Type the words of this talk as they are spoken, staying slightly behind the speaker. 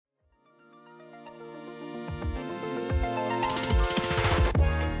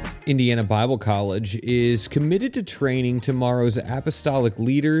Indiana Bible College is committed to training tomorrow's apostolic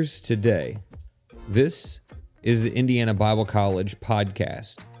leaders today. This is the Indiana Bible College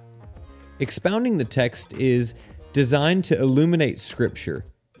podcast. Expounding the Text is designed to illuminate Scripture.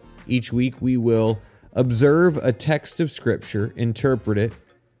 Each week we will observe a text of Scripture, interpret it,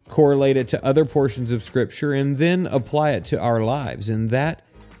 correlate it to other portions of Scripture, and then apply it to our lives. And that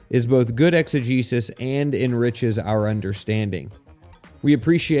is both good exegesis and enriches our understanding. We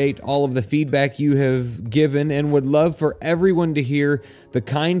appreciate all of the feedback you have given and would love for everyone to hear the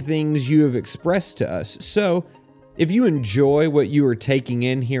kind things you have expressed to us. So, if you enjoy what you are taking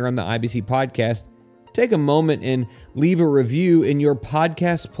in here on the IBC podcast, take a moment and leave a review in your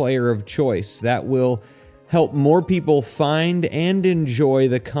podcast player of choice. That will help more people find and enjoy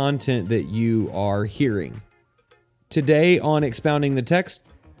the content that you are hearing. Today on Expounding the Text,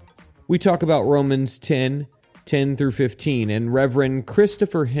 we talk about Romans 10 through 15, and Reverend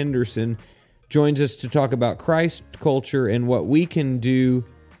Christopher Henderson joins us to talk about Christ culture and what we can do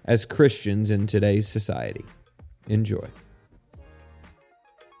as Christians in today's society. Enjoy.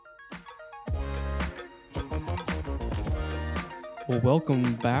 Well,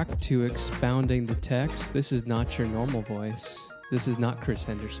 welcome back to Expounding the Text. This is not your normal voice. This is not Chris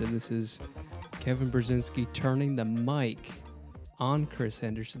Henderson. This is Kevin Brzezinski turning the mic on Chris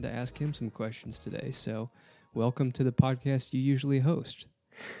Henderson to ask him some questions today. So, welcome to the podcast you usually host.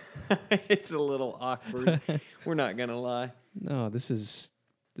 It's a little awkward. We're not going to lie. No, this is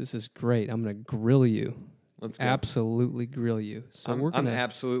great. I'm going to grill you. Let's go. Absolutely grill you. So I'm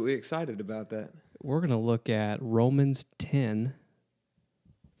absolutely excited about that. We're going to look at Romans 10,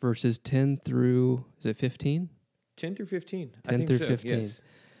 verses 10 through, is it 15? 10 through 15. 10 through 15. Yes.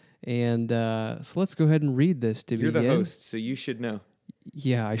 And so let's go ahead and read this to begin. You're the host, so you should know.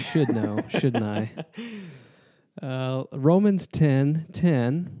 Yeah, I should know, shouldn't I? Romans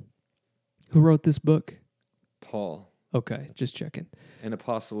 10:10. Who wrote this book? Paul. Okay, just checking. An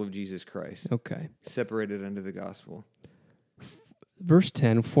apostle of Jesus Christ. Okay. Separated under the gospel. Verse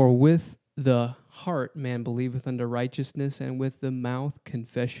 10, for with the heart man believeth unto righteousness, and with the mouth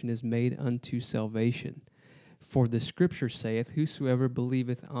confession is made unto salvation. For the scripture saith, whosoever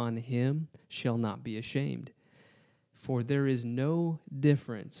believeth on him shall not be ashamed. For there is no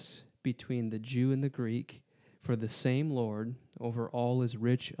difference between the Jew and the Greek, for the same Lord over all is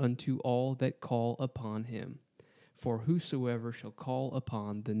rich unto all that call upon him. For whosoever shall call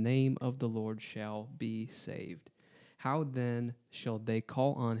upon the name of the Lord shall be saved. How then shall they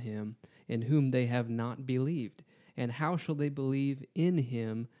call on him in whom they have not believed? And how shall they believe in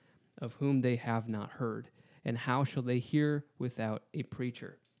him of whom they have not heard? And how shall they hear without a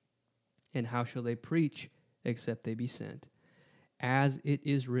preacher? And how shall they preach except they be sent? As it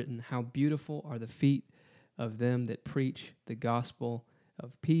is written, how beautiful are the feet of them that preach the gospel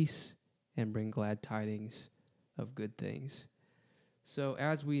of peace and bring glad tidings of good things. So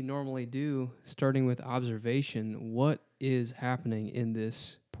as we normally do, starting with observation, what is happening in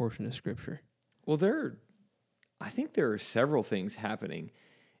this portion of Scripture? Well, I think there are several things happening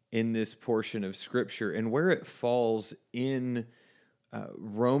in this portion of Scripture, and where it falls in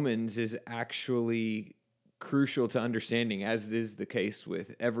Romans is actually crucial to understanding, as is the case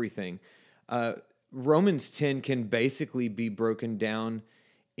with everything. Romans 10 can basically be broken down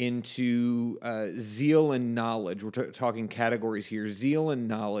into zeal and knowledge. We're talking categories here. Zeal and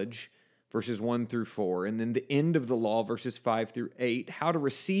knowledge, verses 1 through 4. And then the end of the law, verses 5 through 8. How to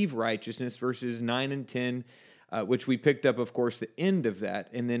receive righteousness, verses 9 and 10, which we picked up, of course, the end of that.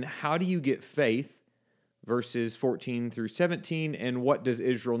 And then how do you get faith, verses 14 through 17. And what does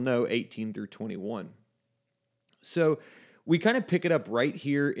Israel know, 18 through 21. So we kind of pick it up right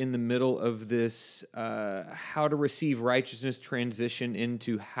here in the middle of this how to receive righteousness transition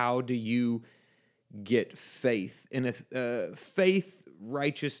into how do you get faith. And faith,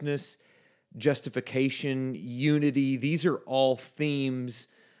 righteousness, justification, unity, these are all themes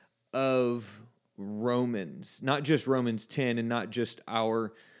of Romans. Not just Romans 10 and not just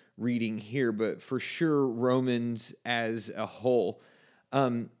our reading here, but for sure Romans as a whole.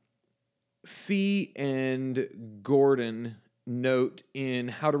 Fee and Gordon note in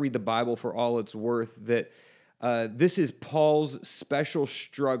How to Read the Bible for All It's Worth that this is Paul's special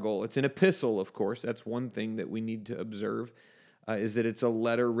struggle. It's an epistle, of course. That's one thing that we need to observe, is that it's a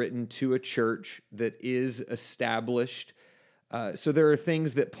letter written to a church that is established. So there are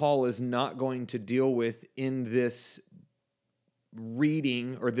things that Paul is not going to deal with in this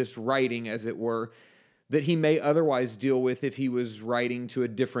reading, or this writing, as it were, that he may otherwise deal with if he was writing to a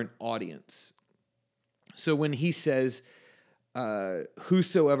different audience. So when he says,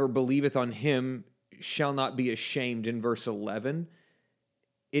 whosoever believeth on him shall not be ashamed in verse 11,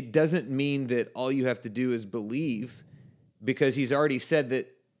 it doesn't mean that all you have to do is believe, because he's already said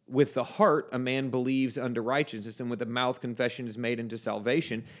that with the heart a man believes unto righteousness, and with the mouth confession is made unto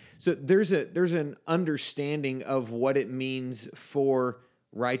salvation. So there's an understanding of what it means for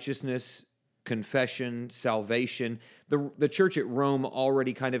righteousness, confession, salvation. The church at Rome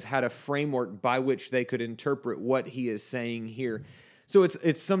already kind of had a framework by which they could interpret what he is saying here. So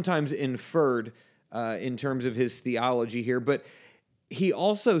it's sometimes inferred in terms of his theology here, but he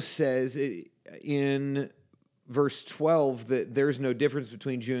also says in verse 12 that there's no difference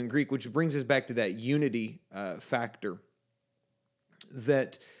between Jew and Greek, which brings us back to that unity factor.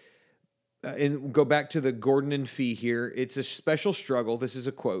 That, and go back to the Gordon and Fee here, it's a special struggle, this is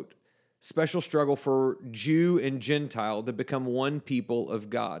a quote, special struggle for Jew and Gentile to become one people of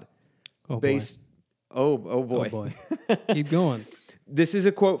God. Oh, based, boy. Oh boy. Keep going. This is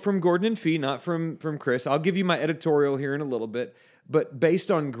a quote from Gordon and Fee, not from Chris. I'll give you my editorial here in a little bit. But based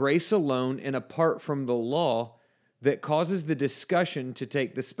on grace alone and apart from the law, that causes the discussion to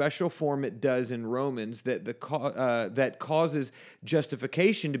take the special form it does in Romans, that causes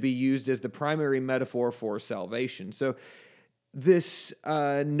justification to be used as the primary metaphor for salvation. So this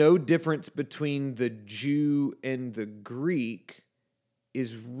no difference between the Jew and the Greek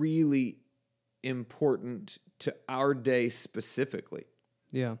is really important to our day specifically.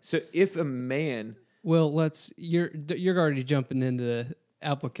 Yeah. So if a man... Well, you're already jumping into the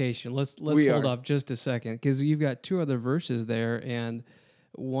application. Let's hold off just a second, because you've got two other verses there, and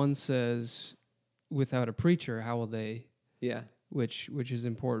one says, "Without a preacher, how will they?" Yeah, which is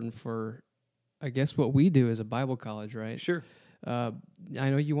important for, I guess, what we do as a Bible college, right? Sure. I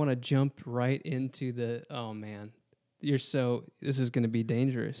know you want to jump right into the. Oh man, this is going to be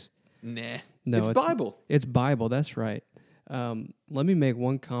dangerous. Nah, no, it's Bible. It's Bible. That's right. Let me make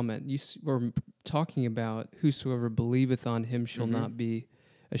one comment. We're talking about whosoever believeth on him shall not be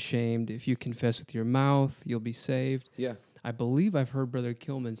ashamed. If you confess with your mouth, you'll be saved. Yeah. I believe I've heard Brother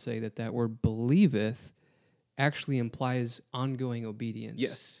Kilman say that word believeth actually implies ongoing obedience.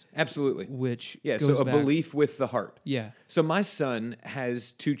 Yes, absolutely. Which so a belief with the heart. Yeah. So my son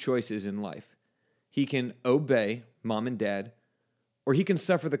has two choices in life. He can obey mom and dad, or he can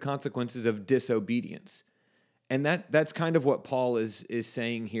suffer the consequences of disobedience. And that's kind of what Paul is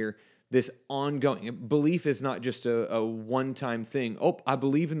saying here. This ongoing belief is not just a one-time thing. Oh, I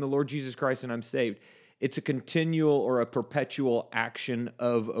believe in the Lord Jesus Christ and I'm saved. It's a continual or a perpetual action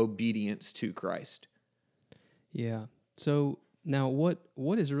of obedience to Christ. Yeah. So now what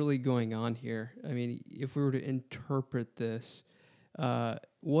is really going on here? I mean, if we were to interpret this,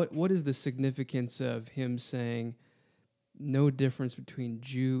 what is the significance of him saying no difference between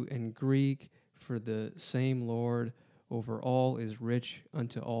Jew and Greek, for the same Lord over all is rich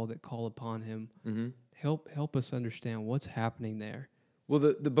unto all that call upon him? Mm-hmm. Help us understand what's happening there. Well,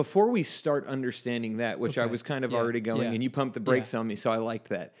 the before we start understanding that, which I was kind of already going, and you pumped the brakes on me, so I liked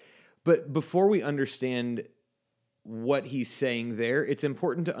that. But before we understand what he's saying there, it's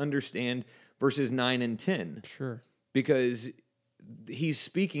important to understand verses 9 and 10. Sure. Because he's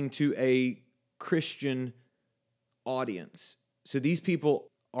speaking to a Christian audience. So these people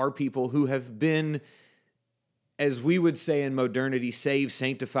are people who have been, as we would say in modernity, saved,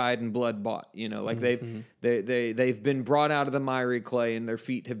 sanctified, and blood bought. You know, like they've been brought out of the miry clay, and their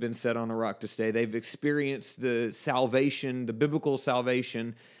feet have been set on a rock to stay. They've experienced the salvation, the biblical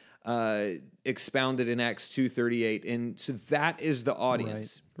salvation, expounded in Acts 2:38, and so that is the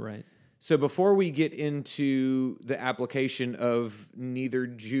audience. Right. So before we get into the application of neither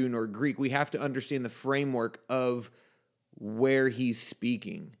Jew nor Greek, we have to understand the framework of where he's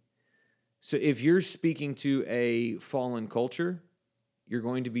speaking. So if you're speaking to a fallen culture, you're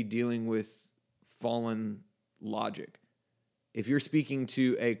going to be dealing with fallen logic. If you're speaking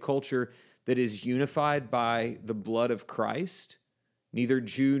to a culture that is unified by the blood of Christ, neither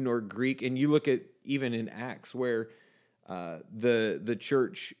Jew nor Greek, and you look at even in Acts where the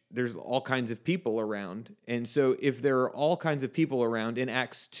church, there's all kinds of people around. And so if there are all kinds of people around in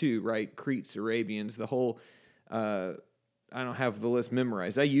Acts 2, right, Cretes, Arabians, the whole... I don't have the list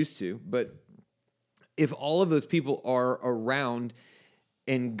memorized. I used to, but if all of those people are around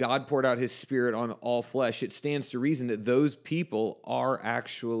and God poured out his Spirit on all flesh, it stands to reason that those people are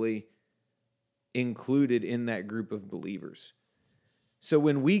actually included in that group of believers. So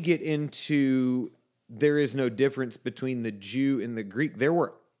when we get into there is no difference between the Jew and the Greek, there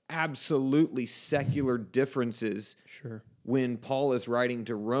were absolutely secular differences. Sure. When Paul is writing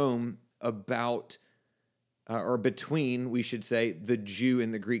to Rome about or between, we should say, the Jew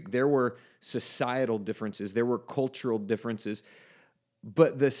and the Greek. There were societal differences. There were cultural differences.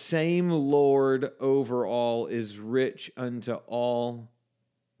 But the same Lord over all is rich unto all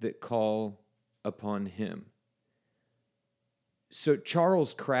that call upon him. So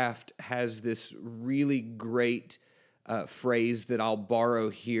Charles Kraft has this really great phrase that I'll borrow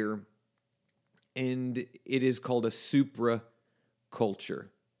here, and it is called a supra culture.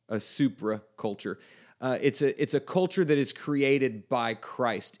 A supra culture. It's a culture that is created by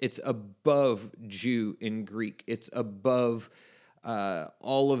Christ. It's above Jew in Greek. It's above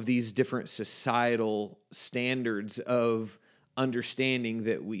all of these different societal standards of understanding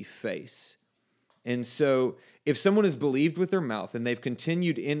that we face. And so if someone has believed with their mouth and they've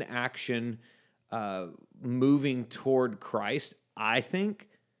continued in action, moving toward Christ, I think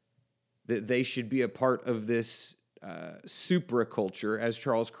that they should be a part of this supraculture, as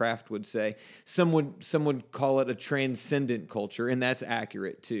Charles Kraft would say. Some would call it a transcendent culture, and that's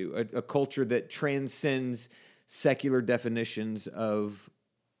accurate too. A culture that transcends secular definitions of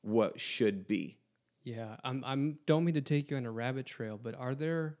what should be. Yeah, I'm don't mean to take you on a rabbit trail, but are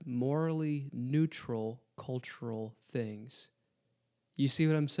there morally neutral cultural things? You see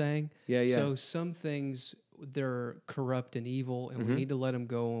what I'm saying? Yeah. So some things, they're corrupt and evil, and we need to let them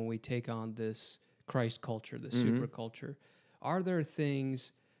go when we take on this Christ culture, the super culture. Are there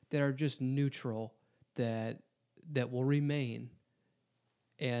things that are just neutral that will remain,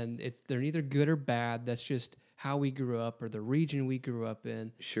 and they're neither good or bad? That's just how we grew up or the region we grew up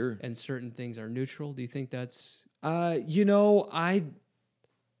in. Sure. And certain things are neutral. Do you think that's... I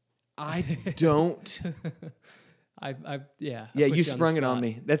don't. Yeah, you sprung it on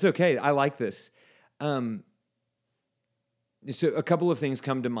me. That's okay. I like this. So a couple of things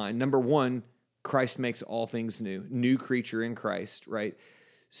come to mind. Number one, Christ makes all things new. New creature in Christ, right?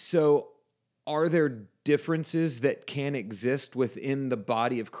 So are there differences that can exist within the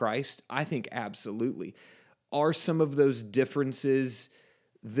body of Christ? I think absolutely. Are some of those differences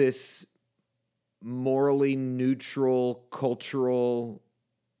this morally neutral cultural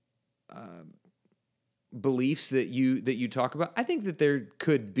beliefs that you talk about? I think that there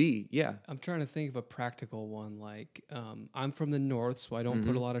could be, yeah. I'm trying to think of a practical one. Like, I'm from the north, so I don't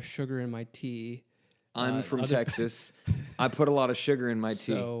put a lot of sugar in my tea. I'm from Texas. I put a lot of sugar in my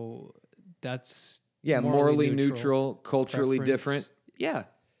tea. So that's morally neutral, culturally different. Yeah.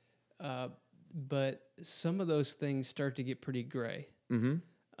 But some of those things start to get pretty gray. Mm-hmm.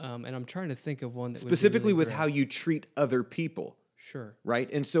 And I'm trying to think of one that specifically would be really with how you treat other people. Sure. Right?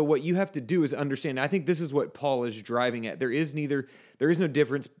 And so what you have to do is understand, I think this is what Paul is driving at. There is no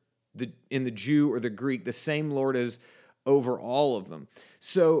difference in the Jew or the Greek. The same Lord is over all of them.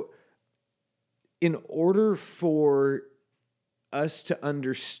 So in order for us to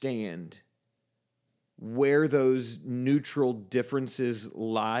understand where those neutral differences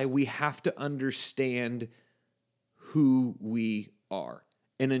lie, we have to understand who we are.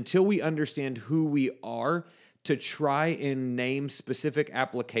 And until we understand who we are, to try and name specific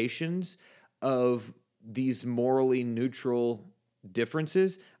applications of these morally neutral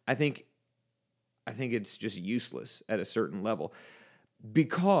differences, I think it's just useless at a certain level.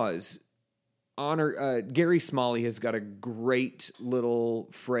 Because Gary Smalley has got a great little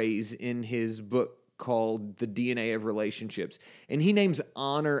phrase in his book called The DNA of Relationships. And he names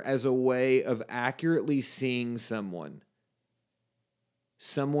honor as a way of accurately seeing someone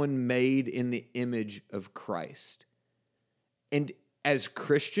made in the image of Christ. And as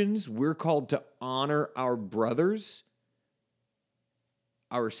Christians, we're called to honor our brothers,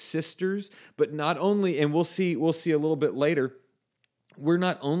 our sisters, but not only, and we'll see a little bit later, we're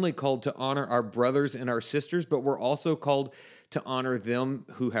not only called to honor our brothers and our sisters, but we're also called to honor them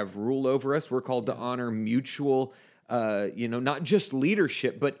who have rule over us. We're called to honor mutual, not just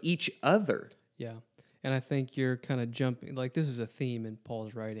leadership, but each other. Yeah. And I think you're kind of jumping, like this is a theme in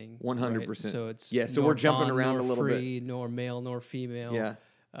Paul's writing. 100%. Right? So it's so we're jumping bond, around nor a little free, bit. Nor male, nor female.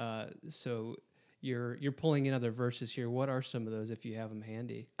 Yeah. So you're pulling in other verses here. What are some of those if you have them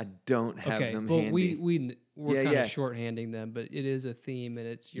handy? I don't have them but handy. we're kind of shorthanding them, but it is a theme,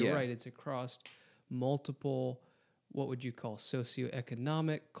 and you're right. It's across multiple. What would you call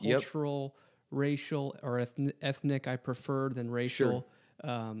socioeconomic, cultural, racial, or ethnic? I prefer than racial. Sure.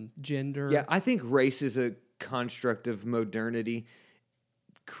 Gender. Yeah, I think race is a construct of modernity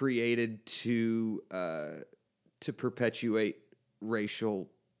created to perpetuate racial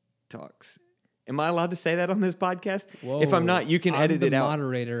talks. Am I allowed to say that on this podcast? Whoa, if I'm not, you can edit it out. I'm the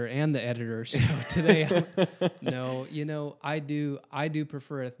moderator and the editor. So today, I do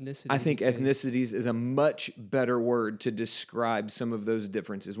prefer ethnicity. I think ethnicities is a much better word to describe some of those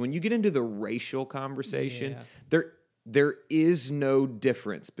differences. When you get into the racial conversation, there is no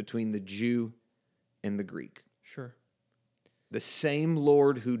difference between the Jew and the Greek. Sure. The same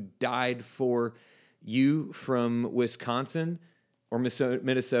Lord who died for you from Wisconsin or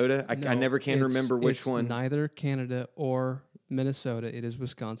Minnesota. I No, never can remember which it's one. neither Canada or Minnesota. It is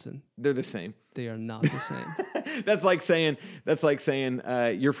Wisconsin. They're the same. They are not the same. That's like saying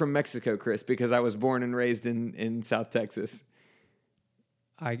you're from Mexico, Chris, because I was born and raised in South Texas.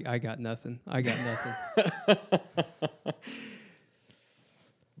 I got nothing. I got nothing.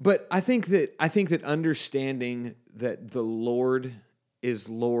 But I think that understanding that the Lord is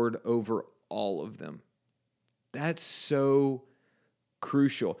Lord over all of them, that's so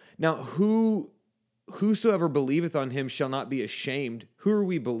crucial. Now, whosoever believeth on him shall not be ashamed. Who are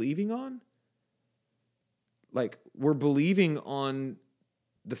we believing on? Like, we're believing on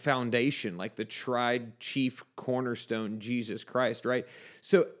the foundation, like the tried chief cornerstone, Jesus Christ, right?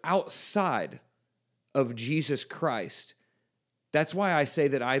 So outside of Jesus Christ, that's why I say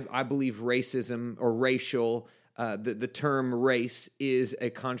that I believe racism or racial, the term race is a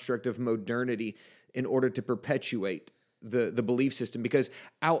construct of modernity in order to perpetuate the belief system. Because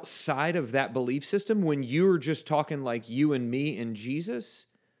outside of that belief system, when you're just talking like you and me and Jesus,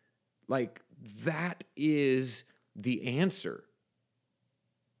 like that is the answer.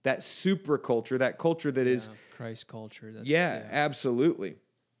 That super culture, that culture that is Christ culture. That's, absolutely.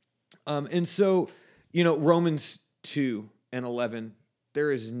 And so, Romans 2:11,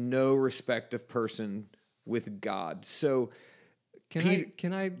 there is no respect of person with God. So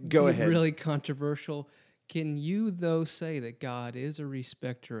can I go be ahead. Really controversial? Can you though say that God is a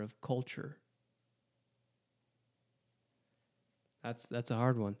respecter of culture? That's a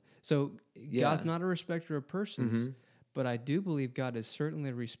hard one. So God's not a respecter of persons, but I do believe God is certainly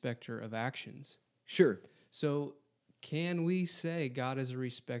a respecter of actions. Sure. So can we say God is a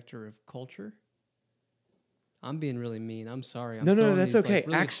respecter of culture? I'm being really mean. I'm sorry. I'm No, throwing that's these, okay. like,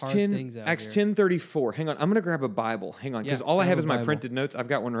 really Acts hard 10, things out Acts here. 10:34. Hang on, I'm going to grab a Bible. Hang on, because all I grab have a is my Bible. printed notes. I've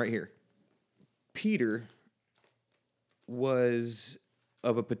got one right here. Peter was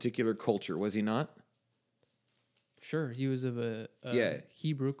of a particular culture, was he not? Sure, he was of a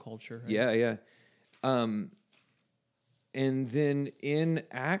Hebrew culture. Right? Yeah. And then in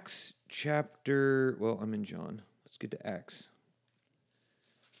Acts chapter, I'm in John. Let's get to Acts.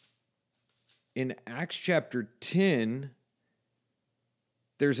 In Acts chapter 10,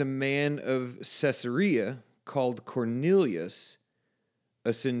 there's a man of Caesarea called Cornelius,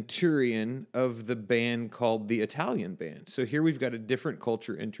 a centurion of the band called the Italian band. So here we've got a different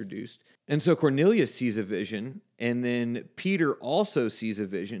culture introduced. And so Cornelius sees a vision, and then Peter also sees a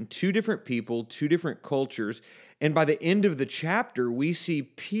vision. Two different people, two different cultures. And by the end of the chapter, we see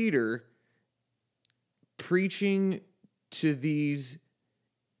Peter preaching to these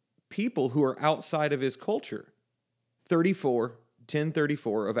people who are outside of his culture.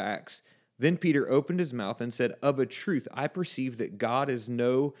 10:34 of Acts. Then Peter opened his mouth and said, "Of a truth, I perceive that God is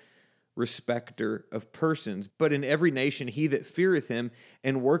no respecter of persons, but in every nation he that feareth him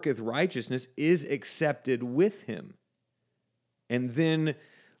and worketh righteousness is accepted with him." And then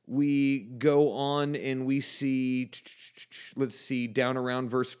we go on and we see, down around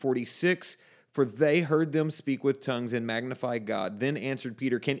verse 46, "For they heard them speak with tongues and magnify God. Then answered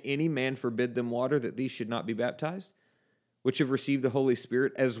Peter, Can any man forbid them water that these should not be baptized, which have received the Holy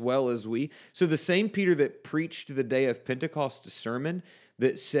Spirit as well as we?" So the same Peter that preached the day of Pentecost sermon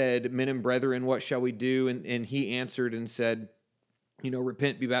that said, "Men and brethren, what shall we do?" And he answered and said,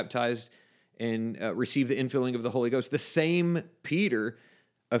 repent, be baptized, and receive the infilling of the Holy Ghost. The same Peter,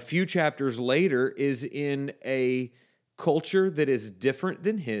 a few chapters later, is in a culture that is different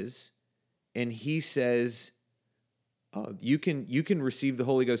than his, and he says, "Oh, you can receive the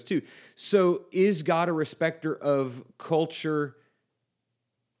Holy Ghost too." So is God a respecter of culture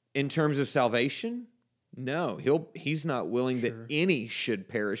in terms of salvation? No, he's not willing that any should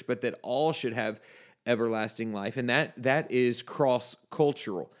perish, but that all should have everlasting life. And that is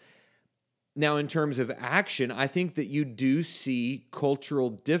cross-cultural. Now, in terms of action, I think that you do see cultural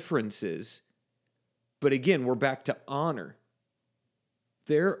differences. But again, we're back to honor.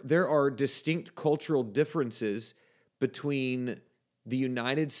 There are distinct cultural differences between the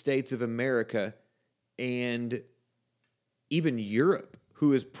United States of America and even Europe,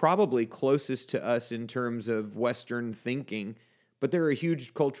 who is probably closest to us in terms of Western thinking, but there are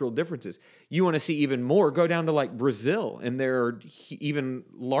huge cultural differences. You want to see even more, go down to like Brazil, and there are even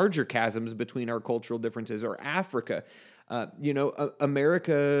larger chasms between our cultural differences, or Africa.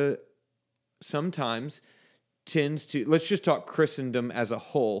 America sometimes tends to, let's just talk Christendom as a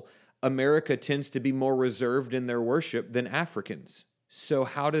whole, America tends to be more reserved in their worship than Africans. So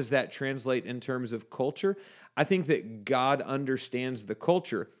how does that translate in terms of culture? I think that God understands the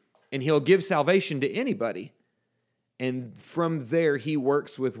culture, and he'll give salvation to anybody. And from there, he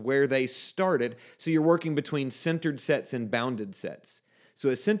works with where they started. So you're working between centered sets and bounded sets. So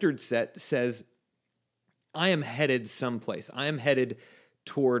a centered set says, I am headed someplace. I am headed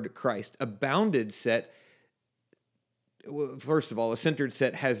toward Christ. A bounded set, well, first of all, a centered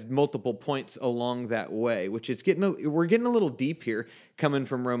set has multiple points along that way, which is we're getting a little deep here coming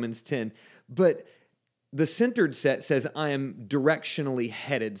from Romans 10. But the centered set says, I am directionally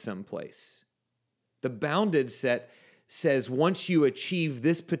headed someplace. The bounded set says, once you achieve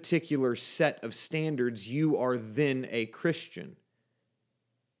this particular set of standards, you are then a Christian.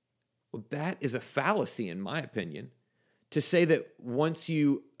 Well, that is a fallacy, in my opinion, to say that once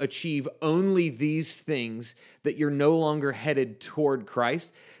you achieve only these things, that you're no longer headed toward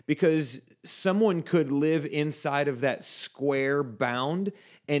Christ, because someone could live inside of that square bound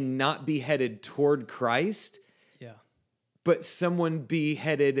and not be headed toward Christ, but someone be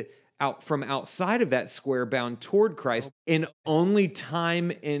headed out from outside of that square bound toward Christ, and only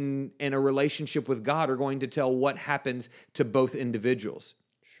time in a relationship with God are going to tell what happens to both individuals.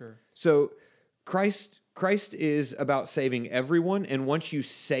 Sure. So Christ is about saving everyone, and once you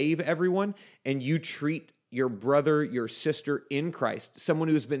save everyone and you treat your brother, your sister in Christ, someone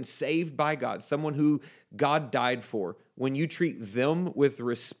who's been saved by God, someone who God died for, when you treat them with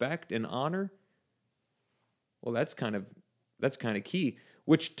respect and honor, well, that's kind of key,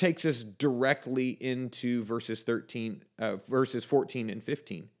 which takes us directly into verses 14 and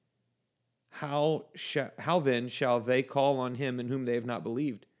 15. How then shall they call on him in whom they have not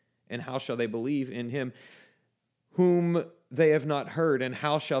believed? And how shall they believe in him whom they have not heard? And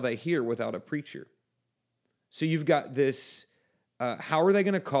how shall they hear without a preacher? So you've got this, how are they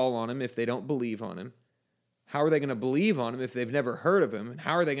going to call on him if they don't believe on him? How are they going to believe on him if they've never heard of him? And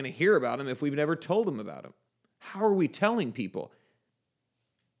how are they going to hear about him if we've never told them about him? How are we telling people?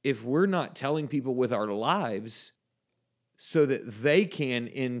 If we're not telling people with our lives so that they can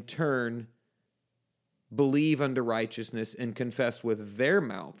in turn believe unto righteousness and confess with their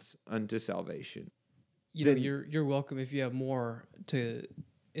mouths unto salvation. You're welcome. If you have more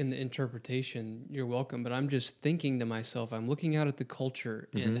in the interpretation, you're welcome. But I'm just thinking to myself, I'm looking out at the culture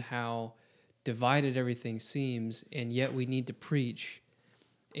and how divided everything seems, and yet we need to preach.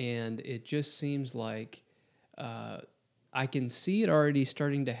 And it just seems like I can see it already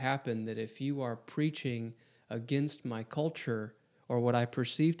starting to happen, that if you are preaching against my culture, or what I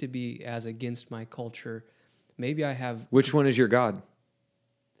perceive to be as against my culture, maybe I have... Which one is your God?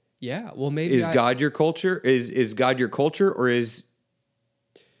 Yeah, well, maybe Is God your culture? Is God your culture, or is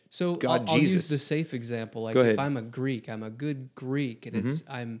so God I'll Jesus? use the safe example. Like, if I'm a Greek, I'm a good Greek, and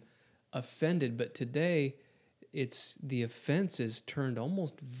I'm offended, but today the offense is turned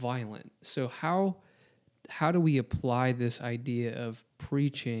almost violent. So how do we apply this idea of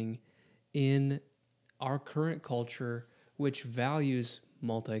preaching in our current culture, which values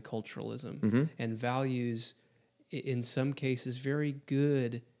multiculturalism and values, in some cases, very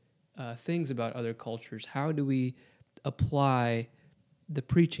good things about other cultures? How do we apply the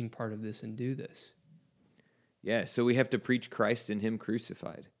preaching part of this and do this? Yeah, so we have to preach Christ and him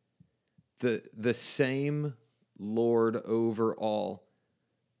crucified. The same Lord over all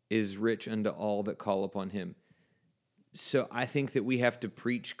is rich unto all that call upon him. So I think that we have to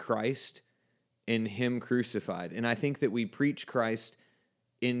preach Christ and him crucified. And I think that we preach Christ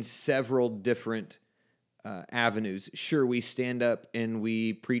in several different avenues. Sure, we stand up and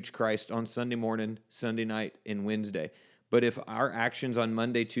we preach Christ on Sunday morning, Sunday night, and Wednesday. But if our actions on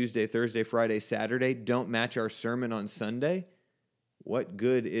Monday, Tuesday, Thursday, Friday, Saturday don't match our sermon on Sunday, what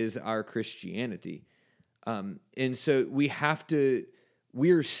good is our Christianity? And so we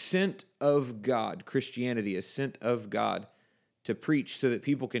are sent of God. Christianity is sent of God to preach so that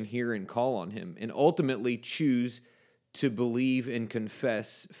people can hear and call on him and ultimately choose to believe and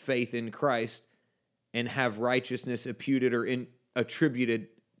confess faith in Christ and have righteousness imputed or attributed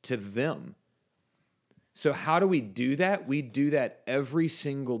to them. So how do we do that? We do that every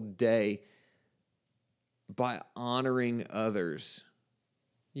single day by honoring others.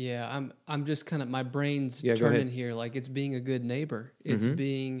 Yeah, I'm just kind of, my brain's Yeah, turning here. Like, it's being a good neighbor. It's Mm-hmm.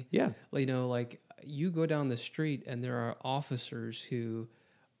 being, Yeah. you know, like, you go down the street and there are officers who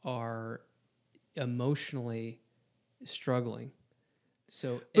are emotionally struggling.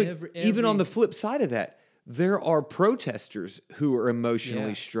 So But even on the flip side of that, there are protesters who are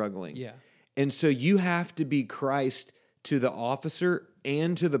emotionally struggling. Yeah. And so you have to be Christ to the officer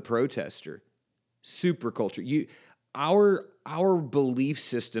and to the protester. Super culture. Our belief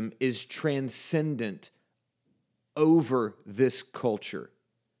system is transcendent over this culture.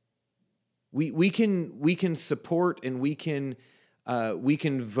 We can support and we can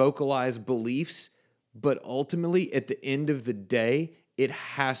vocalize beliefs, But ultimately, at the end of the day, it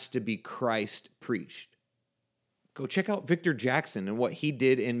has to be Christ preached. Go check out Victor Jackson and what he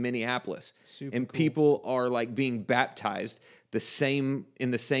did in Minneapolis. Super and cool. People are like being baptized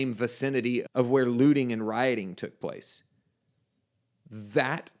in the same vicinity of where looting and rioting took place.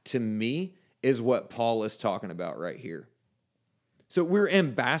 That, to me, is what Paul is talking about right here. So we're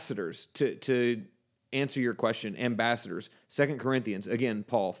ambassadors, to answer your question, ambassadors. 2 Corinthians, again,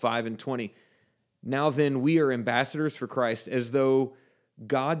 Paul 5:20. Now then, we are ambassadors for Christ, as though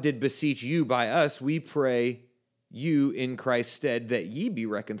God did beseech you by us. We pray you in Christ's stead, that ye be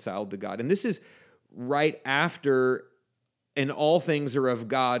reconciled to God. And this is right after, and all things are of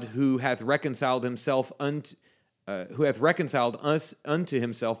God, who hath reconciled us unto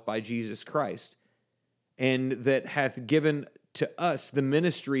himself by Jesus Christ, and that hath given to us the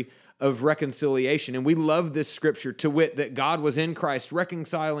ministry of reconciliation. And we love this scripture, to wit, that God was in Christ,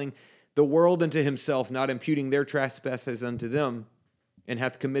 reconciling the world unto himself, not imputing their trespasses unto them, and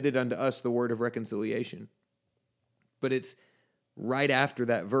hath committed unto us the word of reconciliation. But it's right after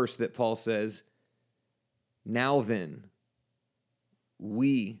that verse that Paul says, now then,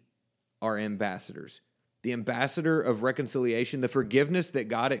 we are ambassadors. The ambassador of reconciliation, the forgiveness that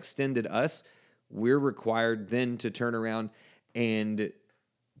God extended us, we're required then to turn around and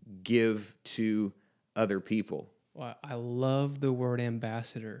give to other people. Well, I love the word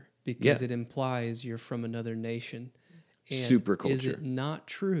ambassador because it implies you're from another nation. And super culture. Is it not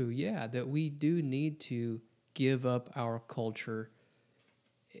true? Yeah, that we do need to give up our culture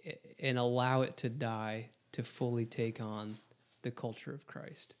and allow it to die to fully take on the culture of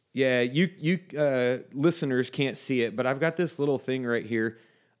Christ. Yeah, you listeners can't see it, but I've got this little thing right here.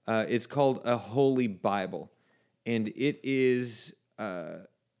 It's called a Holy Bible, and it is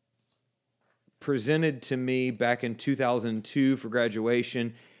presented to me back in 2002 for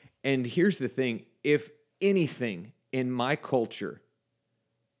graduation. And here's the thing: if anything in my culture,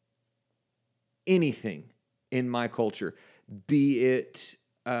 be it,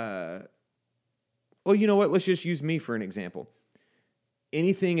 well, you know what? Let's just use me for an example.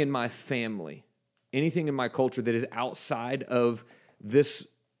 Anything in my family, anything in my culture that is outside of this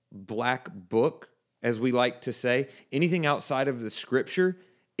black book, as we like to say, anything outside of the scripture,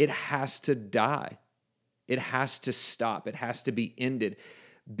 it has to die. It has to stop. It has to be ended.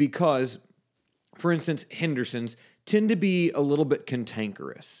 Because, for instance, Hendersons tend to be a little bit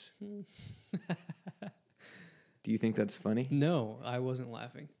cantankerous. Do you think that's funny? No, I wasn't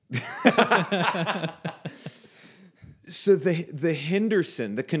laughing. So the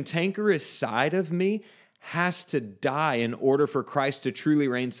Henderson, the cantankerous side of me, has to die in order for Christ to truly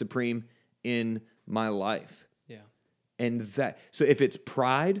reign supreme in my life. Yeah. And so if it's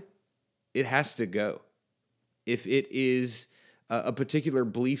pride, it has to go. If it is a particular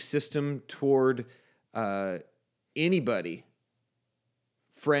belief system toward anybody,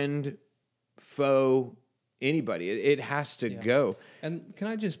 friend, foe, anybody, it has to go. And can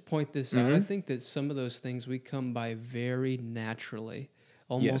I just point this out? I think that some of those things we come by very naturally,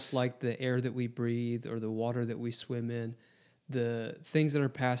 almost like the air that we breathe or the water that we swim in, the things that are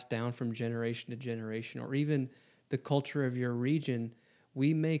passed down from generation to generation, or even the culture of your region.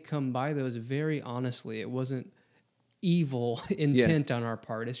 We may come by those very honestly. It wasn't evil intent on our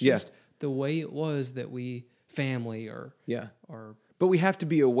part. It's just the way it was that we family or. But we have to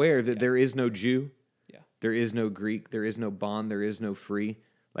be aware that there is no Jew. There is no Greek, there is no bond, there is no free.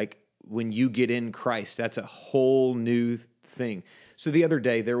 Like when you get in Christ, that's a whole new thing. So the other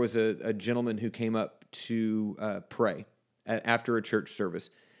day, there was a gentleman who came up to pray after a church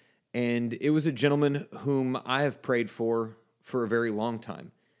service. And it was a gentleman whom I have prayed for a very long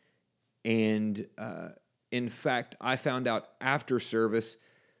time. And in fact, I found out after service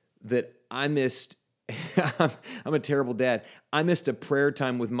that I missed I'm a terrible dad. I missed a prayer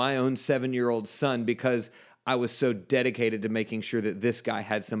time with my own 7-year-old son because I was so dedicated to making sure that this guy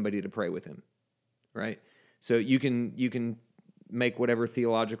had somebody to pray with him, right? So you can make whatever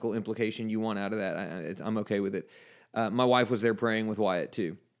theological implication you want out of that. I'm okay with it. My wife was there praying with Wyatt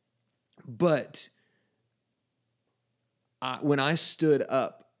too. But when I stood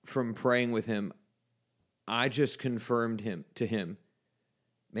up from praying with him, I just confirmed to him,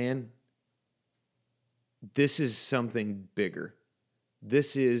 man, this is something bigger.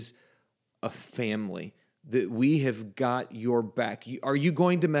 This is a family that we have got your back. Are you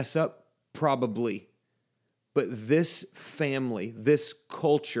going to mess up? Probably. But this family, this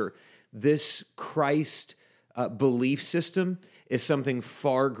culture, this Christ belief system is something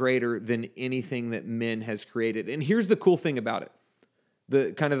far greater than anything that men has created. And here's the cool thing about it.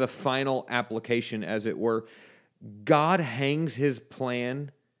 The kind of the final application, as it were. God hangs his plan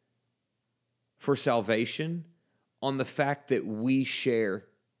for salvation on the fact that we share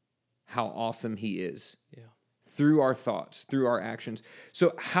how awesome he is. Yeah. Through our thoughts, through our actions.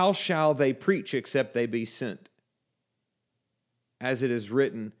 So how shall they preach except they be sent? As it is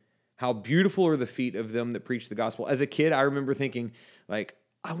written, how beautiful are the feet of them that preach the gospel. As a kid, I remember thinking, like,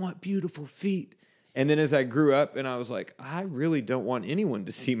 I want beautiful feet. And then as I grew up, and I was like, I really don't want anyone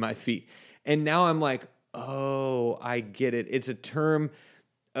to see my feet. And now I'm like, oh, I get it. It's a term,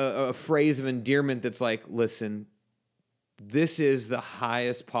 a phrase of endearment that's like, listen, this is the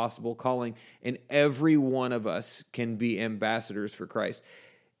highest possible calling, and every one of us can be ambassadors for Christ.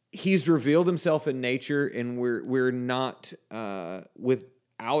 He's revealed himself in nature, and we're not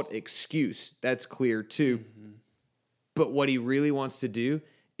without excuse. That's clear too. Mm-hmm. But what he really wants to do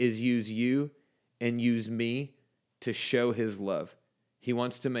is use you and use me to show his love. He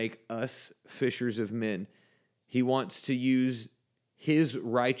wants to make us fishers of men. He wants to use his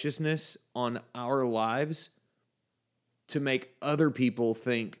righteousness on our lives to make other people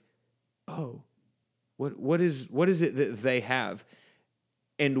think, oh, what is it that they have?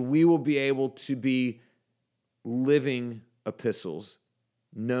 And we will be able to be living epistles,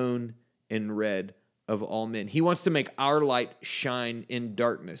 known and read of all men. He wants to make our light shine in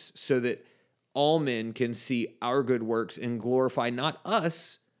darkness so that all men can see our good works and glorify not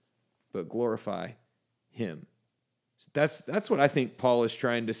us, but glorify him. So that's what I think Paul is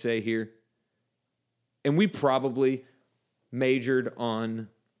trying to say here. And we probably majored on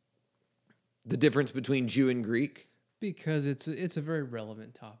the difference between Jew and Greek. Because it's a very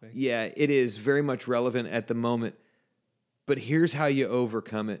relevant topic. Yeah, it is very much relevant at the moment. But here's how you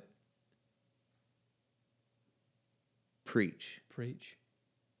overcome it. Preach.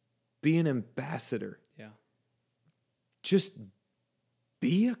 Be an ambassador. Yeah. Just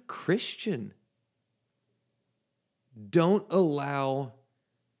be a Christian. Don't allow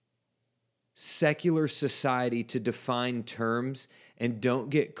secular society to define terms, and don't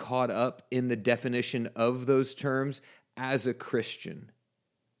get caught up in the definition of those terms as a Christian.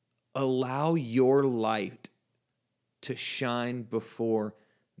 Allow your light to shine before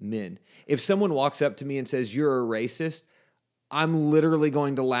men. If someone walks up to me and says, you're a racist, I'm literally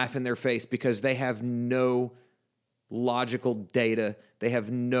going to laugh in their face because they have no logical data. They have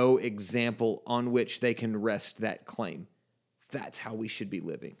no example on which they can rest that claim. That's how we should be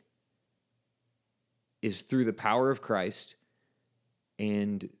living. Is through the power of Christ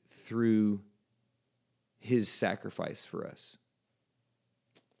and through his sacrifice for us.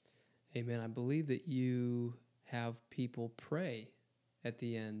 Amen. I believe that you have people pray at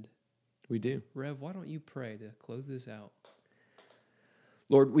the end. We do. Rev, why don't you pray to close this out?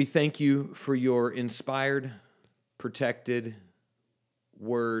 Lord, we thank you for your inspired, protected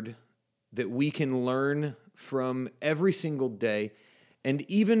word that we can learn from every single day. And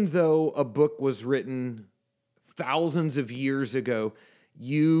even though a book was written thousands of years ago,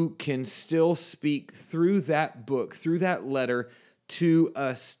 you can still speak through that book, through that letter to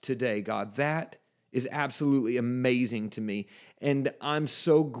us today, God. That is absolutely amazing to me, and I'm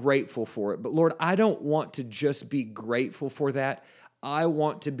so grateful for it. But Lord, I don't want to just be grateful for that. I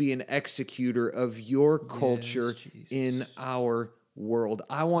want to be an executor of your culture in our world.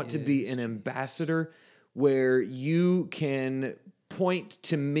 I want to be an ambassador where you can point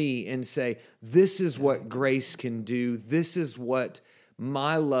to me and say, this is what grace can do. This is what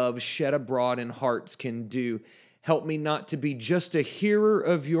my love shed abroad in hearts can do. Help me not to be just a hearer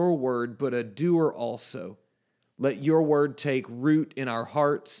of your word, but a doer also. Let your word take root in our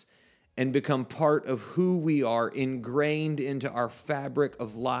hearts and become part of who we are, ingrained into our fabric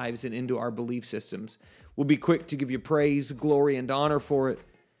of lives and into our belief systems. We'll be quick to give you praise, glory, and honor for it.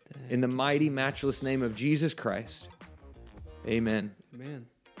 In the mighty, matchless name of Jesus Christ. Amen. Amen.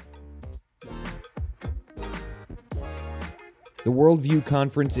 The Worldview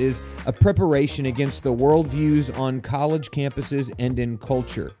Conference is a preparation against the worldviews on college campuses and in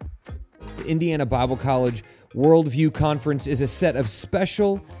culture. The Indiana Bible College Worldview Conference is a set of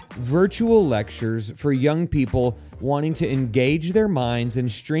special virtual lectures for young people wanting to engage their minds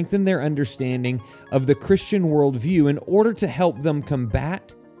and strengthen their understanding of the Christian worldview in order to help them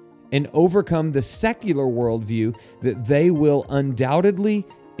combat and overcome the secular worldview that they will undoubtedly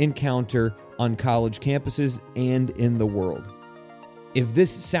encounter on college campuses and in the world. If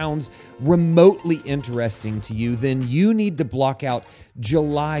this sounds remotely interesting to you, then you need to block out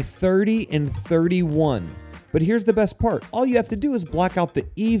July 30 and 31. But here's the best part. All you have to do is block out the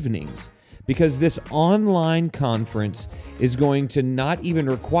evenings, because this online conference is going to not even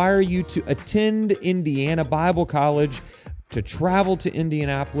require you to attend Indiana Bible College, to travel to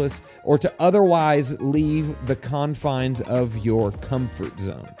Indianapolis, or to otherwise leave the confines of your comfort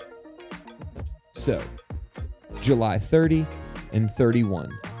zone. So, July 30 and 31.